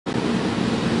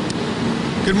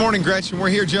Good morning, Gretchen. We're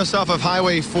here just off of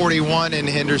Highway 41 in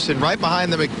Henderson, right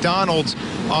behind the McDonald's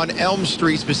on Elm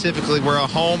Street specifically, where a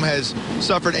home has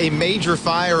suffered a major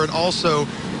fire, and also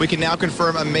we can now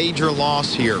confirm a major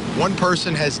loss here. One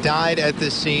person has died at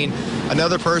this scene.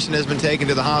 Another person has been taken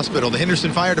to the hospital. The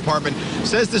Henderson Fire Department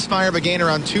says this fire began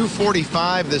around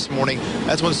 2:45 this morning.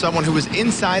 That's when someone who was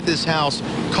inside this house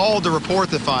called to report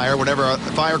the fire. Whenever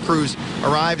fire crews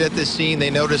arrived at this scene, they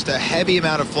noticed a heavy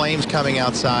amount of flames coming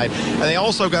outside. And they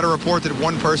also got a report that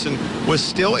one person was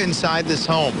still inside this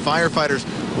home. Firefighters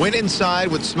went inside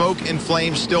with smoke and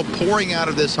flames still pouring out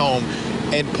of this home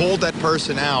and pulled that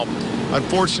person out.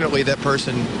 Unfortunately, that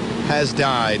person has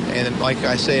died, and like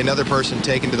I say, another person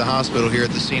taken to the hospital here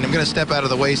at the scene. I'm going to step out of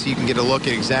the way so you can get a look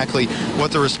at exactly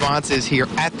what the response is here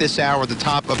at this hour, the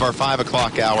top of our 5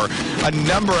 o'clock hour. A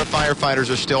number of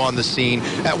firefighters are still on the scene.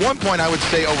 At one point, I would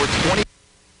say over 20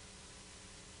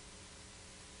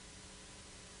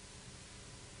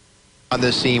 on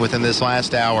this scene within this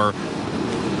last hour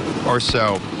or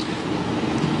so.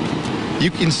 You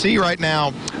can see right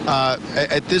now,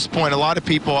 at this point, a lot of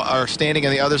people are standing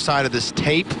on the other side of this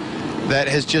tape that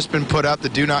has just been put up. The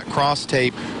Do Not Cross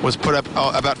tape was put up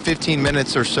about 15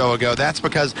 minutes or so ago. That's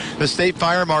because the state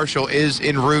fire marshal is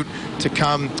en route to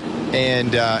come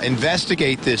and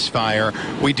investigate this fire.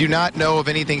 We do not know of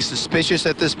anything suspicious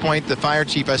at this point. The fire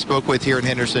chief I spoke with here in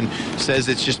Henderson says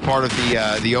it's just part of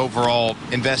the overall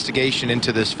investigation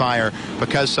into this fire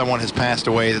because someone has passed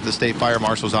away, that the state fire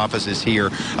marshal's office is here.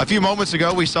 A few moments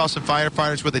ago, we saw some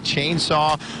firefighters with a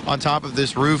chainsaw on top of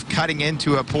this roof cutting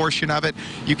into a portion of it.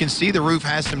 You can see the roof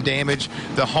has some damage.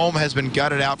 The home has been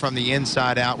gutted out from the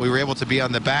inside out. We were able to be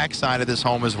on the back side of this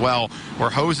home as well, where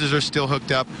hoses are still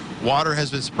hooked up. Water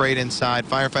has been sprayed inside.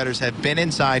 Firefighters have been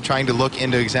inside trying to look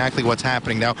into exactly what's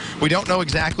happening. Now, we don't know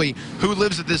exactly who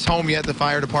lives at this home yet. The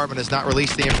fire department has not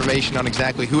released the information on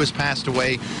exactly who has passed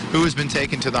away, who has been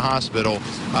taken to the hospital.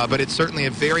 But it's certainly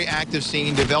a very active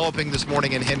scene developing this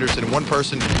morning in Henderson. One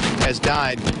person has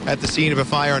died at the scene of a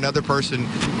fire. Another person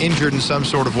injured in some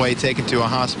sort of way, taken to a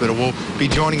hospital. We'll be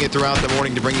joining it throughout the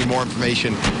morning to bring you more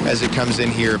information as it comes in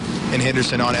here in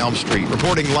Henderson on Elm Street.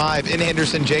 Reporting live in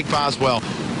Henderson, Jake Boswell,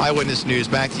 Eyewitness News.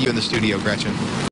 Back to you in the studio, Gretchen.